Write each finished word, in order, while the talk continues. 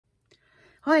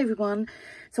Hi everyone,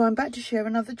 so I'm back to share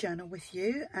another journal with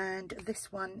you, and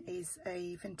this one is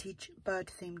a vintage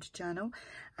bird themed journal,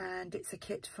 and it's a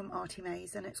kit from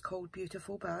ARTYmaze and it's called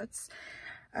Beautiful Birds.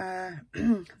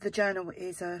 The journal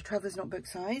is a traveller's notebook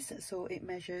size, so it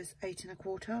measures 8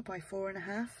 1/4 by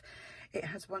 4.5. It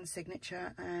has one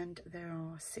signature and there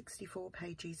are 64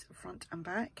 pages front and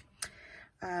back.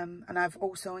 And I've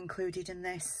also included in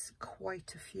this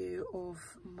quite a few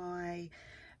of my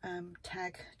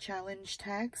tag challenge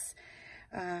tags,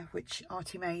 which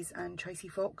ARTYmaze and Tracy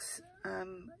Fox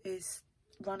is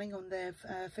running on their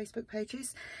Facebook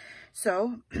pages.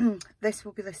 So this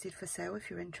will be listed for sale if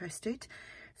you're interested.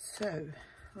 So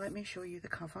let me show you the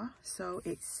cover. So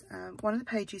it's one of the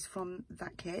pages from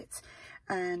that kit,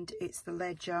 and it's the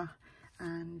ledger,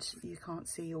 and you can't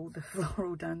see all the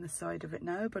floral down the side of it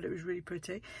now, but it was really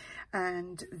pretty.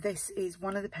 And this is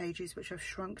one of the pages which I've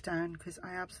shrunk down because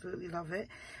I absolutely love it,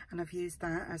 and I've used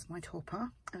that as my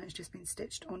topper, and it's just been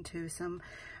stitched onto some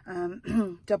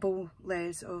double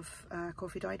layers of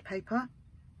coffee dyed paper.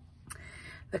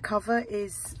 The cover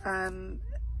is,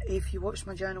 if you watched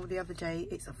my journal the other day,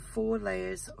 it's 4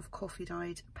 layers of coffee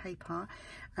dyed paper,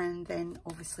 and then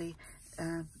obviously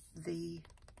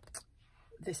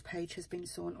this page has been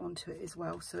sewn onto it as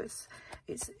well, so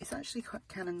it's actually quite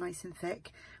kind of nice and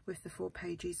thick with the 4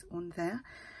 pages on there.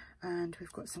 And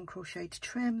we've got some crocheted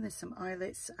trim, there's some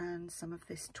eyelets and some of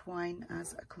this twine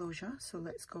as a closure. So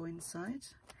let's go inside.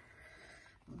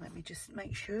 Let me just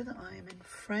make sure that I am in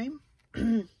frame.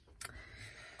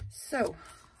 So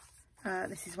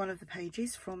this is one of the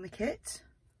pages from the kit.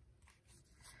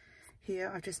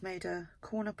 Here I've just made a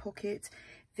corner pocket.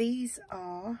 These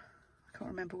are, I can't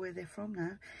remember where they're from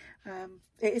now.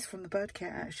 It is from the bird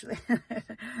kit actually,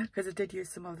 because I did use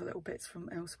some other little bits from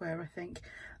elsewhere, I think.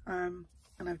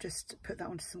 And I've just put that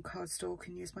onto some cardstock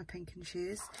and used my pink and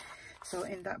shears. So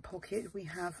in that pocket we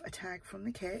have a tag from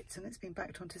the kit, and it's been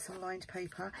backed onto some lined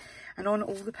paper. And on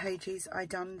all the pages I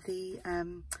done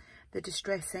the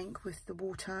distress ink with the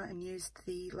water and used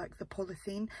the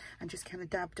polythene and just kind of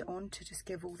dabbed it on to just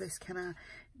give all this kind of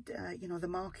you know, the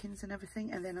markings and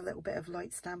everything, and then a little bit of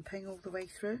light stamping all the way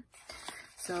through.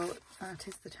 So that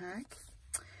is the tag.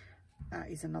 That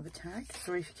is another tag.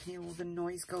 Sorry if you can hear all the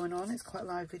noise going on, it's quite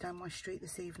lively down my street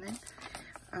this evening.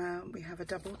 We have a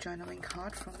double journaling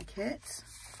card from the kit.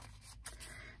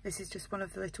 This is just one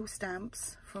of the little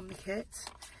stamps from the kit.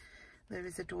 There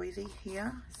is a doily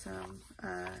here.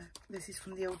 This is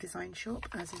from the old design shop,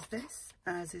 as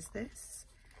is this.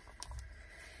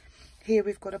 Here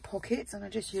we've got a pocket, and I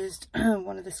just used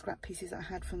one of the scrap pieces I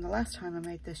had from the last time I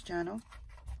made this journal,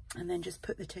 and then just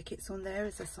put the tickets on there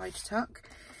as a side tuck.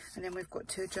 And then we've got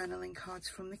 2 journaling cards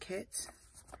from the kit,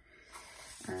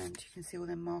 and you can see all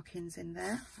the markings in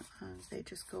there, and they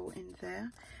just go in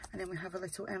there. And then we have a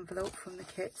little envelope from the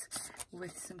kit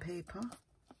with some paper.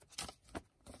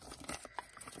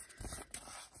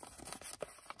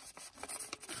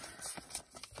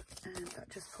 And that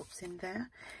just pops in there.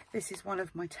 This is one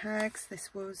of my tags.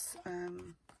 This was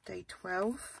day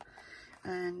 12,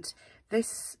 and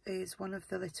this is one of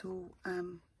the little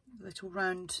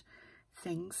round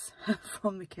things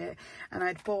from the kit. And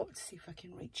I'd bought, see if I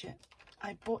can reach it,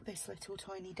 I bought this little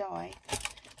tiny die,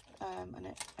 and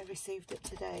I received it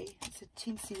today. It's a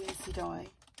teensy weensy die,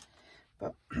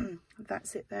 but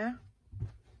that's it there,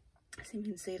 so you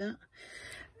can see that.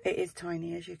 It is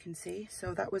tiny, as you can see,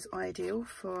 so that was ideal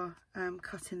for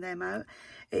cutting them out.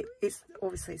 It's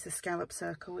obviously it's a scallop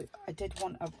circle. I did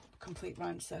want a complete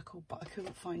round circle, but I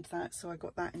couldn't find that, so I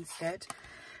got that instead.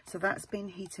 So that's been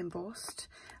heat embossed.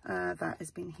 That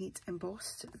has been heat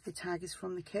embossed. The tag is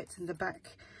from the kit, and the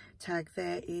back tag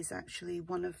there is actually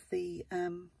one of the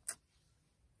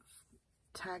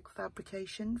tag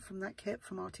fabrication from that kit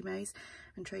from ARTYmaze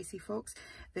and Tracy Fox.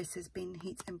 This has been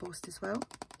heat embossed as well.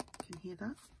 You can hear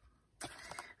that,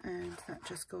 and that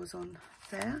just goes on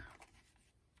there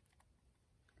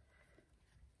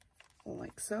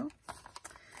like so.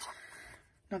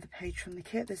 Another page from the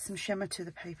kit. There's some shimmer to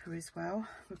the paper as well.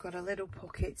 We've got a little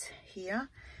pocket here,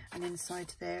 and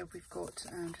inside there we've got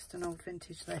just an old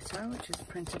vintage letter, which is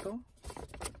printable.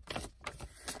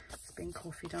 It's been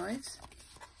coffee dyed.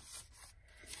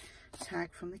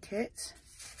 Tag from the kit,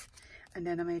 and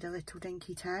then I made a little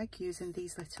dinky tag using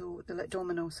these the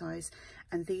domino size,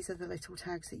 and these are the little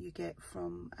tags that you get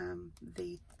from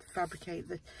the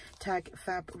tag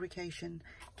fabrication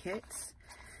kits.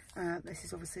 This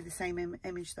is obviously the same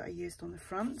image that I used on the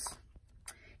front.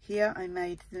 Here I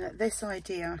made this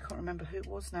idea, I can't remember who it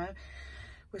was now,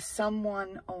 was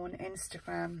someone on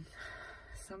Instagram,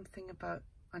 something about,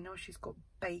 I know she's got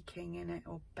baking in it,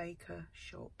 or baker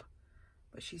shop,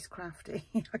 but she's crafty.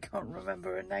 I can't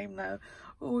remember her name now.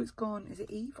 Oh, it's gone. Is it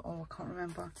Eve? Oh, I can't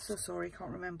remember. So sorry,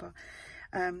 can't remember.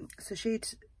 So she'd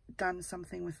done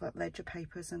something with like ledger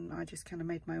papers, and I just kind of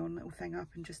made my own little thing up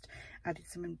and just added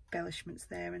some embellishments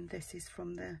there. And this is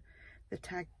from the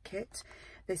tag kit.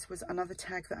 This was another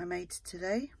tag that I made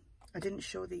today. I didn't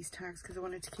show these tags because I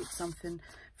wanted to keep something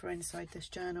for inside this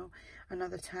journal.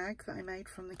 Another tag that I made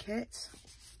from the kit.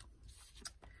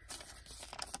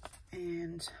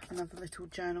 And another little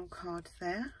journal card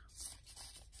there.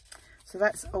 So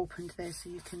that's opened there so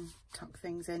you can tuck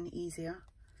things in easier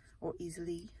or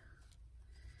easily.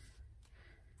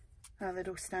 A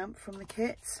little stamp from the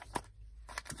kit.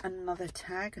 Another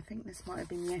tag. I think this might have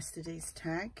been yesterday's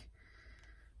tag.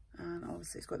 And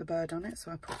obviously it's got the bird on it,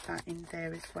 so I put that in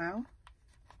there as well.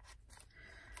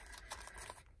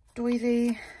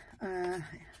 Doily,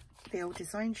 the old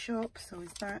design shop, so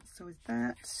is that, so is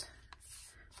that.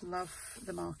 Love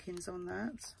the markings on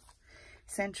that.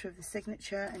 Centre of the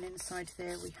signature, and inside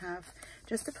there we have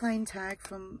just a plain tag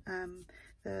from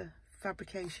the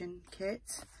fabrication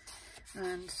kit,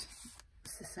 and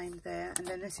it's the same there. And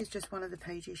then this is just one of the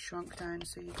pages shrunk down,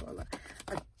 so you've got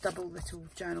a double little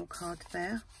journal card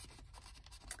there.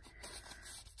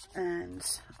 And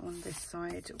on this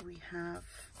side we have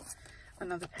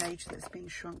another page that's been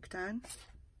shrunk down,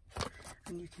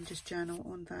 and you can just journal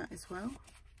on that as well.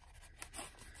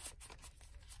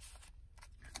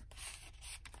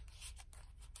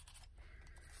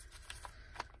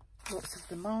 Lots of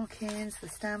the markings, the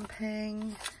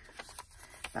stamping,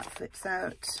 that flips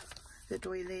out, the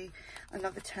doily.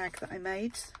 Another tag that I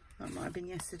made, that might have been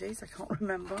yesterday's, I can't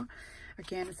remember.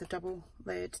 Again, it's a double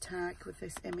layered tag with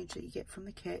this image that you get from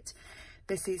the kit.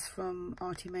 This is from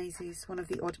ARTYmaze's, one of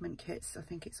the oddment kits. I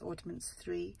think it's oddments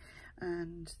 3,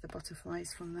 and the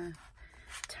butterflies from the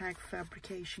tag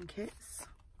fabrication kits.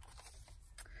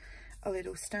 A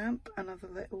little stamp, another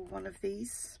little one of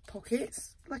these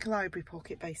pockets, like a library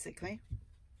pocket basically.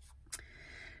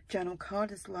 Journal card,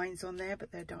 there's lines on there,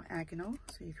 but they're diagonal,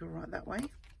 so you can write that way.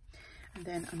 And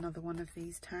then another one of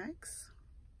these tags.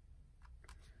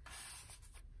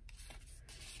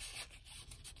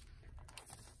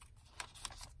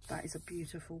 That is a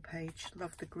beautiful page,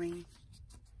 love the green.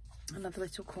 Another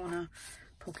little corner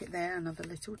pocket there, another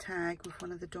little tag with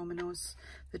one of the dominoes,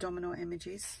 the domino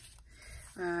images.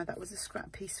 That was a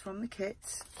scrap piece from the kit.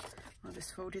 I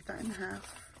just folded that in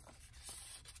half.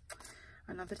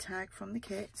 Another tag from the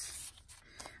kit.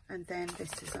 And then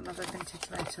this is another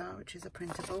vintage letter, which is a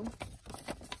printable.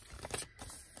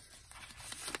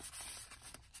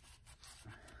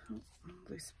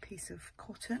 Loose piece of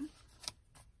cotton.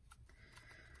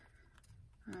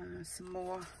 Some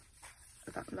more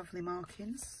of that lovely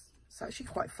markings. It's actually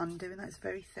quite fun doing that. It's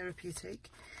very therapeutic.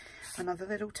 Another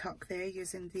little tuck there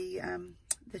using the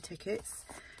tickets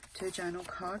to journal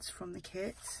cards from the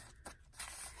kit.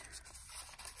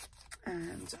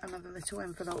 And another little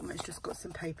envelope that's just got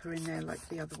some paper in there like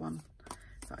the other one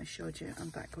that I showed you,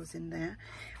 and that goes in there.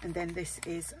 And then this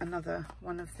is another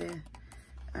one of the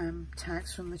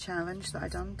tags from the challenge that I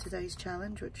done, today's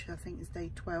challenge, which I think is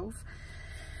day 12.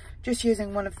 Just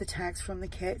using one of the tags from the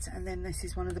kit. And then this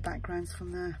is one of the backgrounds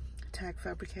from the tag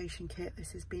fabrication kit.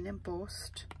 This has been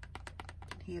embossed, you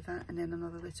can hear that. And then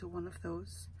another little one of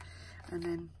those, and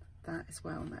then that as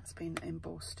well, and that's been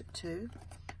embossed too,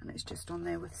 and it's just on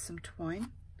there with some twine.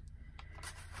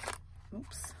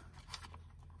 Oops.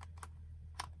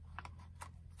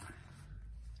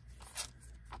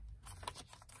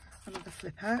 Another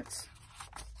flip out,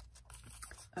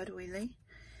 a doily,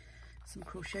 some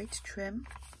crocheted trim,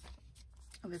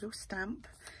 a little stamp,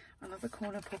 another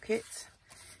corner pocket,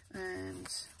 and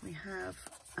we have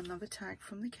another tag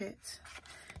from the kit.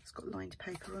 It's got lined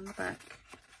paper on the back,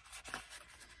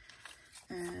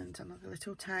 and another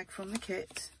little tag from the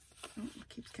kit. Oh, it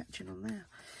keeps catching on there.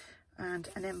 And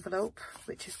an envelope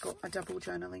which has got a double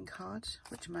journaling card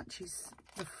which matches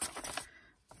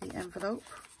the envelope.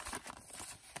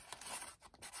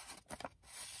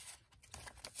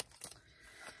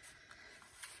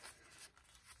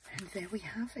 And there we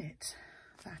have it.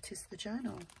 That is the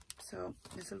journal. So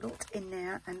there's a lot in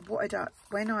there. And what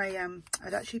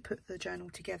I'd actually put the journal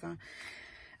together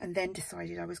and then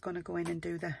decided I was going to go in and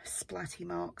do the splatty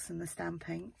marks and the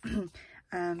stamping.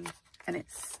 And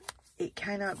it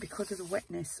kind of, because of the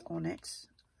wetness on it,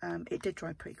 it did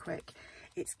dry pretty quick.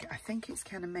 I think it's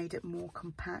kind of made it more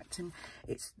compact, and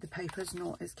the paper's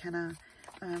not as kind of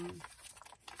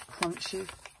crunchy.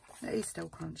 It is still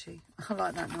crunchy. I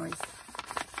like that noise.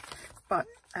 But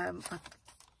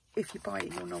if you buy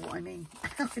it, you'll know what I mean.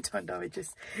 I don't know,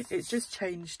 it's just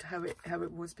changed how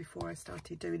it was before I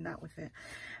started doing that with it.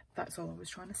 That's all I was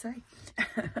trying to say.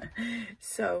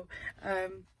 So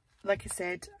like I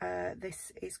said,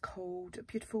 this is called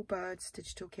Beautiful Birds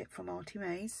Digital Kit from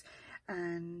ARTYmaze,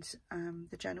 and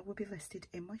the journal will be listed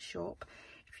in my shop.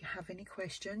 If you have any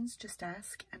questions, just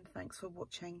ask, and thanks for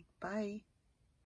watching. Bye.